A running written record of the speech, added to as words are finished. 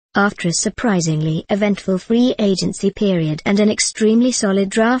After a surprisingly eventful free agency period and an extremely solid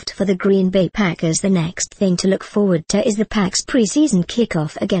draft for the Green Bay Packers, the next thing to look forward to is the Pack's preseason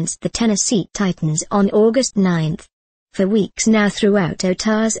kickoff against the Tennessee Titans on August 9. For weeks now throughout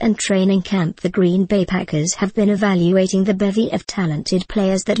OTAs and training camp, the Green Bay Packers have been evaluating the bevy of talented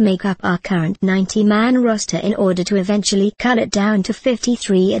players that make up our current 90-man roster in order to eventually cut it down to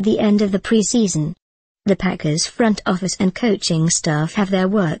 53 at the end of the preseason. The Packers front office and coaching staff have their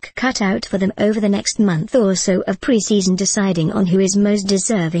work cut out for them over the next month or so of preseason, deciding on who is most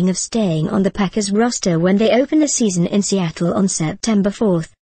deserving of staying on the Packers roster when they open the season in Seattle on September 4.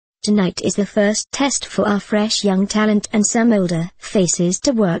 Tonight is the first test for our fresh young talent and some older faces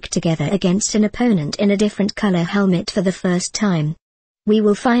to work together against an opponent in a different color helmet for the first time. We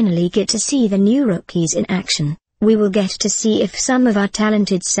will finally get to see the new rookies in action. We will get to see if some of our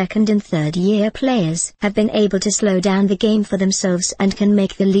talented second and third year players have been able to slow down the game for themselves and can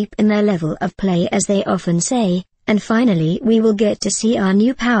make the leap in their level of play, as they often say. And finally, we will get to see our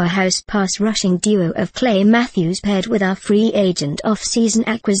new powerhouse pass rushing duo of Clay Matthews paired with our free agent off-season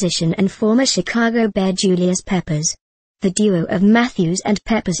acquisition and former Chicago Bear Julius Peppers. The duo of Matthews and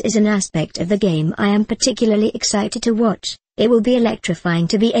Peppers is an aspect of the game I am particularly excited to watch. It will be electrifying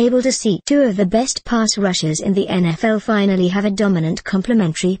to be able to see two of the best pass rushers in the NFL finally have a dominant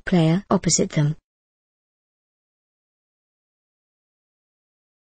complementary player opposite them.